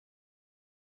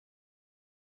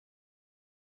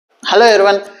Hello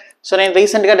everyone. So నేను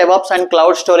రీసెంట్గా DevOps and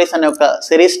cloud stories అనే ఒక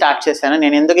సిరీస్ స్టార్ట్ చేశాను.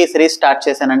 నేను ఎందుకు ఈ సిరీస్ స్టార్ట్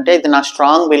చేశానంటే ఇది నా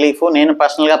స్ట్రాంగ్ బిలీఫ్. నేను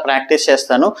పర్సనల్గా ప్రాక్టీస్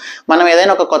చేస్తాను. మనం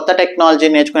ఏదైనా ఒక కొత్త టెక్నాలజీ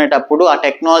నేర్చుకునేటప్పుడు ఆ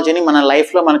టెక్నాలజీని మన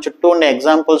లైఫ్లో మన చుట్టూ ఉండే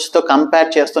ఎగ్జాంపుల్స్తో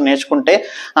కంపేర్ చేస్తూ నేర్చుకుంటే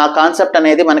ఆ కాన్సెప్ట్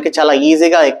అనేది మనకి చాలా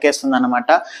ఈజీగా ఎక్కేస్తుంది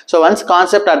అనమాట. సో వన్స్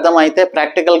కాన్సెప్ట్ అర్థమైతే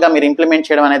ప్రాక్టికల్గా మీరు ఇంప్లిమెంట్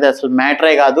చేయడం అనేది అసలు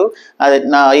మ్యాటరే కాదు. అది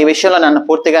ఈ విషయంలో నన్ను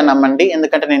పూర్తిగా నమ్మండి.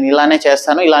 ఎందుకంటే నేను ఇలానే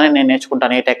చేస్తాను, ఇలానే నేను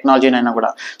నేర్చుకుంటాను ఏ టెక్నాలజీనైనా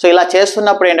కూడా. సో ఇలా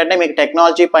చేస్తున్నప్పుడు ఏంటంటే మీకు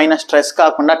టెక్నాలజీ పైన స్ట్రెస్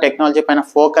కాకుండా టెక్నాలజీ పైన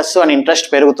ఫోకస్ అండ్ ఇంట్రెస్ట్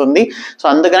పెరుగుతుంది. సో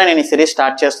అందుకనే నేను ఈ సిరీస్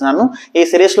స్టార్ట్ చేస్తున్నాను. ఈ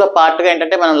సిరీస్లో పార్ట్గా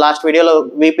ఏంటంటే మనం లాస్ట్ వీడియోలో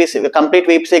కంప్లీట్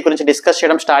వీపీసీ గురించి డిస్కస్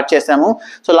చేయడం స్టార్ట్ చేశాము.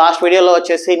 సో లాస్ట్ వీడియోలో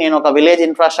వచ్చేసి నేను ఒక విలేజ్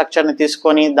ఇన్ఫ్రాస్ట్రక్చర్ని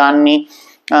తీసుకొని దాన్ని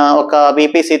ఒక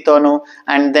VPCతోను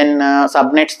and then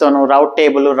సబ్నెట్స్తోను rate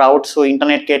table, routes,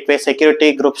 internet gateway, security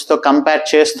గ్రూప్స్తో compare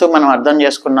చేస్తూ మనం అర్థం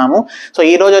చేసుకున్నాము. సో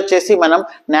ఈరోజు వచ్చేసి మనం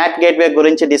NAT గేట్వే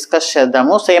గురించి డిస్కస్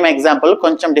చేద్దాము. సేమ్ ఎగ్జాంపుల్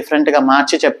కొంచెం డిఫరెంట్గా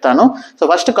మార్చి చెప్తాను.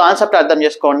 సో ఫస్ట్ కాన్సెప్ట్ అర్థం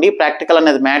చేసుకోండి. ప్రాక్టికల్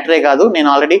అనేది మ్యాటరే కాదు. నేను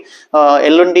ఆల్రెడీ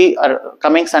ఎల్లుండి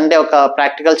కమింగ్ సండే ఒక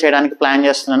ప్రాక్టికల్ చేయడానికి ప్లాన్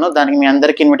చేస్తున్నాను. దానికి మీ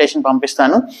అందరికీ ఇన్విటేషన్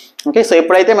పంపిస్తాను. ఓకే, సో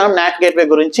ఇప్పుడైతే మనం NAT గేట్వే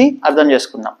గురించి అర్థం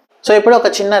చేసుకుందాం. సో ఇప్పుడు ఒక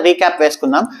చిన్న రీక్యాప్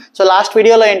వేసుకుందాం. సో లాస్ట్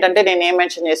వీడియోలో ఏంటంటే నేను ఏం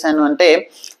మెన్షన్ చేశాను అంటే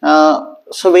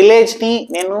సో విలేజ్ని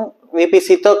నేను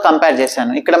VPCతో కంపేర్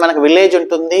చేశాను. ఇక్కడ మనకు విలేజ్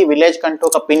ఉంటుంది, విలేజ్ కంటూ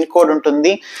ఒక పిన్ కోడ్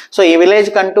ఉంటుంది. సో ఈ విలేజ్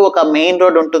కంటూ ఒక మెయిన్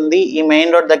రోడ్ ఉంటుంది, ఈ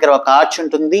మెయిన్ రోడ్ దగ్గర ఒక ఆర్చ్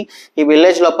ఉంటుంది, ఈ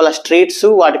విలేజ్ లోపల స్ట్రీట్స్,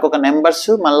 వాటికి ఒక నెంబర్స్,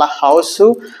 మళ్ళీ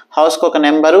హౌస్కి ఒక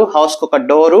నెంబరు, హౌస్కి ఒక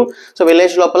డోరు. సో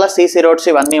విలేజ్ లోపల CC రోడ్స్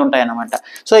ఇవన్నీ ఉంటాయి అన్నమాట.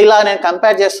 సో ఇలా నేను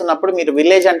కంపేర్ చేస్తున్నప్పుడు మీరు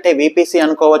విలేజ్ అంటే VPC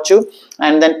అనుకోవచ్చు,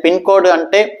 అండ్ దెన్ పిన్ కోడ్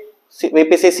అంటే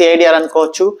VPC CIDR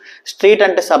అనుకోవచ్చు, స్ట్రీట్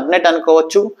అంటే సబ్నెట్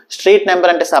అనుకోవచ్చు, స్ట్రీట్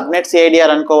నెంబర్ అంటే సబ్నెట్ CIDR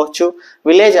అనుకోవచ్చు,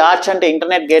 విలేజ్ ఆర్చ్ అంటే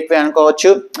ఇంటర్నెట్ గేట్వే అనుకోవచ్చు,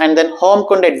 అండ్ దెన్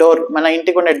హోమ్కి ఉండే డోర్, మన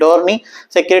ఇంటికి ఉండే డోర్ని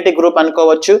సెక్యూరిటీ గ్రూప్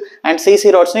అనుకోవచ్చు, అండ్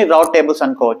CC రోడ్స్ని రౌట్ టేబుల్స్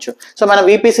అనుకోవచ్చు. సో మన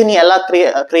VPCని ఎలా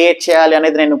క్రియేట్ చేయాలి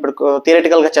అనేది నేను ఇప్పుడు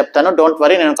థియరిటికల్గా చెప్తాను. డోంట్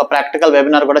వరీ, నేను ఒక ప్రాక్టికల్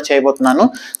వెబినార్ కూడా చేయబోతున్నాను.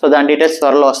 సో దాని డీటెయిల్స్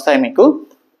త్వరలో వస్తాయి మీకు.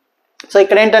 సో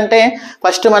ఇక్కడ ఏంటంటే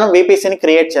ఫస్ట్ మనం VPCని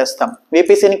క్రియేట్ చేస్తాం.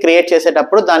 VPCని క్రియేట్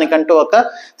చేసేటప్పుడు దానికంటూ ఒక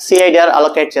CIDR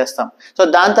అలొకేట్ చేస్తాం. సో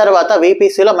దాని తర్వాత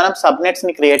VPCలో మనం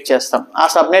సబ్నెట్స్ని క్రియేట్ చేస్తాం. ఆ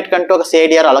సబ్నెట్ కంటూ ఒక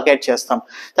CIDR అలొకేట్ చేస్తాం.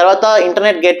 తర్వాత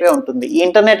ఇంటర్నెట్ గేట్వే ఉంటుంది. ఈ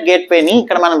ఇంటర్నెట్ గేట్వేని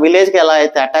ఇక్కడ మనం విలేజ్కి ఎలా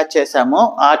అయితే అటాచ్ చేసామో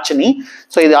ఆర్చ్ని,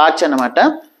 సో ఇది ఆర్చ్ అనమాట.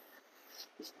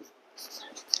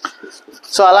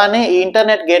 సో అలానే ఈ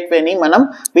ఇంటర్నెట్ గేట్వేని మనం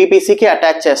VPCకి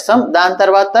అటాచ్ చేస్తాం. దాని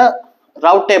తర్వాత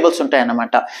రౌట్ టేబుల్స్ ఉంటాయి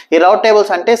అన్నమాట. ఈ రౌట్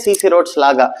టేబుల్స్ అంటే CC రోడ్స్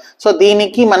లాగా. సో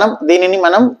దీనిని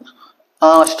మనం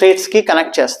స్ట్రీట్స్కి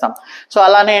కనెక్ట్ చేస్తాం. సో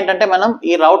అలానే ఏంటంటే మనం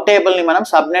ఈ రౌట్ టేబుల్ని మనం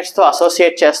సబ్నెట్స్తో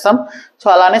అసోసియేట్ చేస్తాం. సో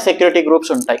అలానే సెక్యూరిటీ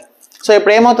గ్రూప్స్ ఉంటాయి. సో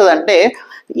ఇప్పుడు ఏమవుతుందంటే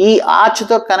ఈ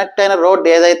ఆర్చ్తో కనెక్ట్ అయిన రోడ్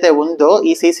ఏదైతే ఉందో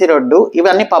ఈ CC రోడ్డు,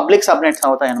 ఇవన్నీ పబ్లిక్ సబ్నెట్స్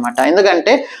అవుతాయి అనమాట.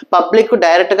 ఎందుకంటే పబ్లిక్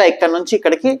డైరెక్ట్గా ఇక్కడ నుంచి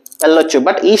ఇక్కడికి వెళ్ళొచ్చు,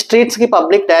 బట్ ఈ స్ట్రీట్స్కి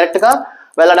పబ్లిక్ డైరెక్ట్గా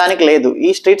వెళ్ళడానికి లేదు. ఈ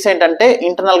స్ట్రీట్స్ ఏంటంటే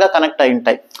ఇంటర్నల్గా కనెక్ట్ అయి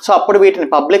ఉంటాయి. సో అప్పుడు వీటిని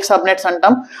పబ్లిక్ సబ్నెట్స్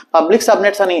అంటాం. పబ్లిక్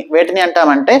సబ్నెట్స్ అని వేటిని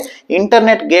అంటామంటే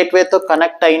ఇంటర్నెట్ గేట్వేతో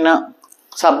కనెక్ట్ అయిన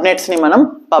సబ్నెట్స్ని మనం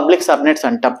పబ్లిక్ సబ్నెట్స్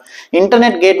అంటాం.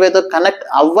 ఇంటర్నెట్ గేట్వేతో కనెక్ట్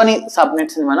అవ్వని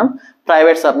సబ్నెట్స్ని మనం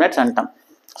ప్రైవేట్ సబ్నెట్స్ అంటాం.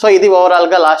 సో ఇది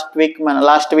ఓవరాల్గా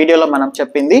లాస్ట్ వీడియోలో మనం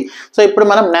చెప్పింది. సో ఇప్పుడు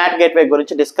మనం NAT గేట్వే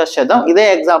గురించి డిస్కస్ చేద్దాం. ఇదే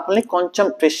ఎగ్జాంపుల్ని కొంచెం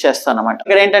ట్విస్ట్ చేస్తాను అనమాట.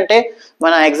 ఇక్కడ ఏంటంటే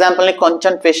మన ఎగ్జాంపుల్ని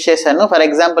కొంచెం ట్విస్ట్ చేశాను. ఫర్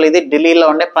ఎగ్జాంపుల్ ఇది ఢిల్లీలో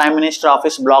ఉండే ప్రైమ్ మినిస్టర్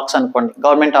ఆఫీస్ బ్లాక్స్ అనుకోండి,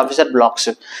 government officer blocks.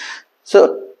 So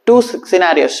 2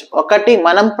 scenarios. ఒకటి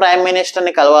మనం ప్రైమ్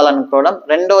మినిస్టర్ని కలవాలనుకోవడం,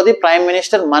 రెండోది ప్రైమ్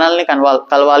మినిస్టర్ మనల్ని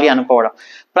కలవాలి అనుకోవడం.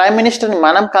 ప్రైమ్ మినిస్టర్ని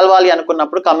మనం కలవాలి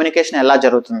అనుకున్నప్పుడు కమ్యూనికేషన్ ఎలా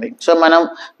జరుగుతుంది? సో మనం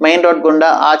మెయిన్ రోడ్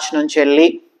గుండా ఆర్చ్ నుంచి వెళ్ళి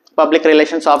పబ్లిక్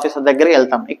రిలేషన్స్ ఆఫీసర్ దగ్గరికి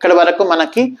వెళ్తాం. ఇక్కడ వరకు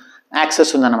మనకి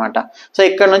యాక్సెస్ ఉందన్నమాట. సో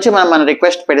ఇక్కడ నుంచి మనం మన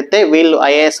రిక్వెస్ట్ పెడితే వీళ్ళు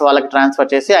IAS వాళ్ళకి ట్రాన్స్ఫర్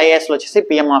చేసి IASలో వచ్చేసి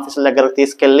PM ఆఫీసర్ దగ్గరకు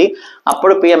తీసుకెళ్ళి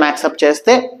అప్పుడు PM యాక్సెప్ట్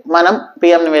చేస్తే మనం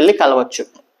PMని వెళ్ళి కలవచ్చు.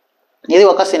 ఇది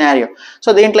ఒక సినారియో.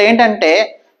 సో దీంట్లో ఏంటంటే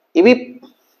ఇవి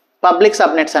పబ్లిక్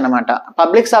సబ్నెట్స్ అనమాట.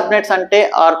 పబ్లిక్ సబ్నెట్స్ అంటే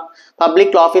ఆర్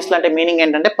పబ్లిక్ ఆఫీస్లు అంటే మీనింగ్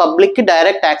ఏంటంటే పబ్లిక్కి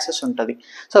డైరెక్ట్ యాక్సెస్ ఉంటుంది.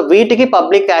 సో వీటికి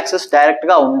పబ్లిక్ యాక్సెస్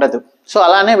డైరెక్ట్గా ఉండదు. సో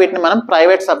అలానే వీటిని మనం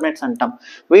ప్రైవేట్ సబ్నెట్స్ అంటాం.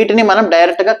 వీటిని మనం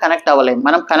డైరెక్ట్గా కనెక్ట్ అవ్వలేము.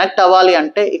 మనం కనెక్ట్ అవ్వాలి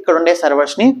అంటే ఇక్కడ ఉండే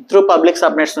సర్వర్స్ని త్రూ పబ్లిక్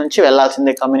సబ్నెట్స్ నుంచి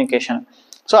వెళ్ళాల్సిందే కమ్యూనికేషన్.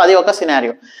 సో అది ఒక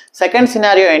సినారియో. సెకండ్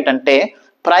సినారియో ఏంటంటే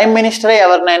ప్రైమ్ మినిస్టరే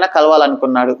ఎవరినైనా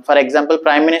కలవాలనుకున్నాడు. ఫర్ ఎగ్జాంపుల్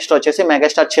ప్రైమ్ మినిస్టర్ వచ్చేసి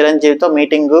మెగాస్టార్ చిరంజీవితో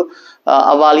మీటింగ్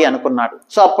అవ్వాలి అనుకున్నాడు.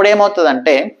 సో అప్పుడు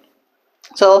ఏమవుతుందంటే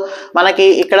సో మనకి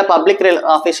ఇక్కడ పబ్లిక్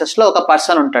ఆఫీసెస్లో ఒక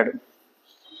పర్సన్ ఉంటాడు.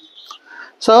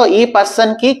 సో ఈ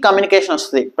పర్సన్కి కమ్యూనికేషన్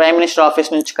వస్తుంది. ప్రైమ్ మినిస్టర్ ఆఫీస్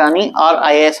నుంచి కానీ ఆర్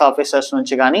IAS ఆఫీసర్స్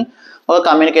నుంచి కానీ ఒక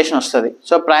కమ్యూనికేషన్ వస్తుంది.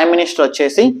 సో ప్రైమ్ మినిస్టర్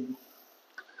వచ్చేసి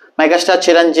మెగాస్టార్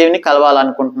చిరంజీవిని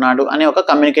కలవాలనుకుంటున్నాడు అనే ఒక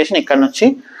కమ్యూనికేషన్ ఇక్కడ నుంచి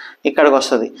ఇక్కడికి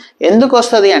వస్తుంది. ఎందుకు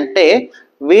వస్తుంది అంటే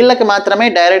వీళ్ళకి మాత్రమే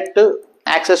డైరెక్ట్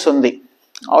యాక్సెస్ ఉంది.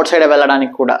 అవుట్ సైడ్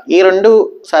వెళ్ళడానికి కూడా ఈ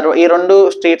రెండు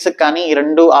స్ట్రీట్స్కి కానీ ఈ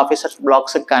రెండు ఆఫీసర్స్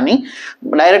బ్లాక్స్కి కానీ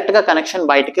డైరెక్ట్గా కనెక్షన్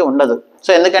బయటికి ఉండదు.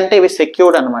 సో ఎందుకంటే ఇవి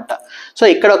సెక్యూర్డ్ అనమాట. సో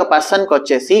ఇక్కడ ఒక పర్సన్కి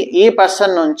వచ్చేసి ఈ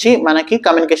పర్సన్ నుంచి మనకి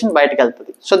కమ్యూనికేషన్ బయటకు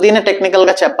వెళ్తుంది. సో దీన్ని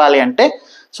టెక్నికల్గా చెప్పాలి అంటే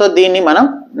సో దీన్ని మనం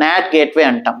NAT గేట్వే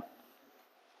అంటాం.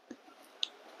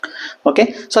 ఓకే,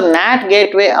 సో NAT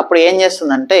గేట్వే అప్పుడు ఏం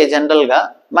చేస్తుందంటే జనరల్గా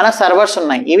మన సర్వర్స్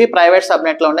ఉన్నాయి, ఇవి ప్రైవేట్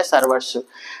సబ్నెట్లో ఉండే సర్వర్స్,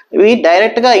 ఇవి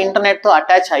డైరెక్ట్గా ఇంటర్నెట్తో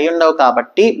అటాచ్ అయి ఉండవు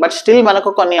కాబట్టి బట్ స్టిల్ మనకు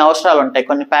కొన్ని అవసరాలు ఉంటాయి.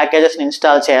 కొన్ని ప్యాకేజెస్ని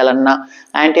ఇన్స్టాల్ చేయాలన్నా,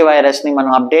 యాంటీవైరస్ని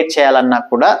మనం అప్డేట్ చేయాలన్నా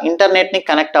కూడా ఇంటర్నెట్ని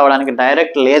కనెక్ట్ అవ్వడానికి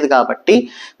డైరెక్ట్ లేదు కాబట్టి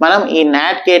మనం ఈ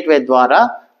NAT గేట్వే ద్వారా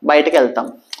బయటకు వెళ్తాం.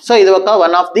 సో ఇది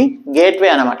వన్ ఆఫ్ ది గేట్వే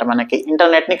అనమాట మనకి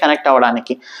ఇంటర్నెట్ని కనెక్ట్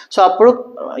అవ్వడానికి. సో అప్పుడు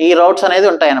ఈ రౌట్స్ అనేది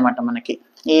ఉంటాయి అనమాట మనకి,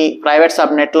 ఈ ప్రైవేట్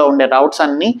సబ్నెట్లో ఉండే రౌట్స్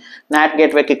అన్నీ NAT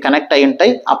గేట్వేకి కనెక్ట్ అయి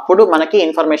ఉంటాయి. అప్పుడు మనకి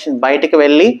ఇన్ఫర్మేషన్ బయటికి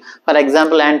వెళ్ళి ఫర్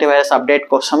ఎగ్జాంపుల్ యాంటీవైరస్ అప్డేట్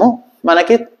కోసము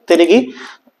మనకి తిరిగి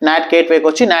NAT గేట్వేకి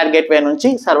వచ్చి NAT గేట్వే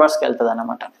నుంచి సర్వర్స్కి వెళ్తుంది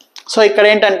అనమాట. సో ఇక్కడ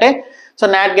ఏంటంటే సో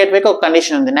NAT గేట్వేకి ఒక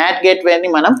కండిషన్ ఉంది, NAT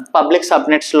గేట్వేని మనం పబ్లిక్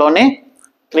సబ్నెట్స్లోనే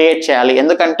క్రియేట్ చేయాలి,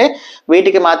 ఎందుకంటే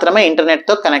వీటికి మాత్రమే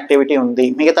ఇంటర్నెట్తో కనెక్టివిటీ ఉంది,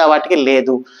 మిగతా వాటికి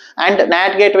లేదు. అండ్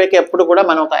NAT గేట్వేకి ఎప్పుడు కూడా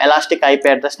మనం ఒక ఎలాస్టిక్ ఐపీ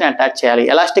అడ్రస్ని అటాచ్ చేయాలి.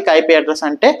 ఎలాస్టిక్ ఐపీ అడ్రస్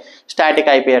అంటే స్టాటిక్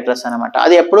ఐపీ అడ్రస్ అనమాట,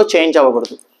 అది ఎప్పుడూ చేంజ్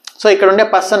అవ్వకూడదు. సో ఇక్కడ ఉండే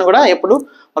పర్సన్ కూడా ఎప్పుడు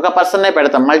ఒక పర్సన్నే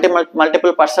పెడతాం,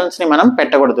 మల్టిపుల్ పర్సన్స్ని మనం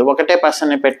పెట్టకూడదు, ఒకటే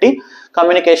పర్సన్ని పెట్టి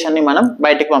కమ్యూనికేషన్ని మనం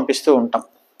బయటికి పంపిస్తూ ఉంటాం.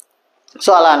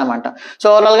 సో అలా అనమాట. సో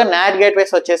ఓవరాల్గా NAT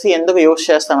గేట్వేస్ వచ్చేసి ఎందుకు యూస్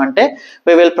చేస్తామంటే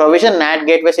we will provision NAT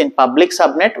gateways in public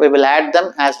subnet, we will add them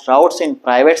as routes in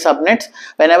private subnets.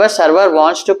 Whenever server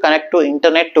wants to connect to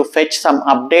internet to fetch some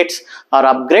updates or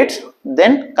upgrades,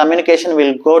 then communication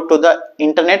will go to the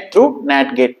internet through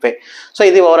NAT gateway. So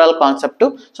ఇది overall concept.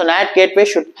 So NAT gateway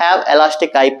should have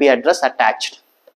elastic IP address attached.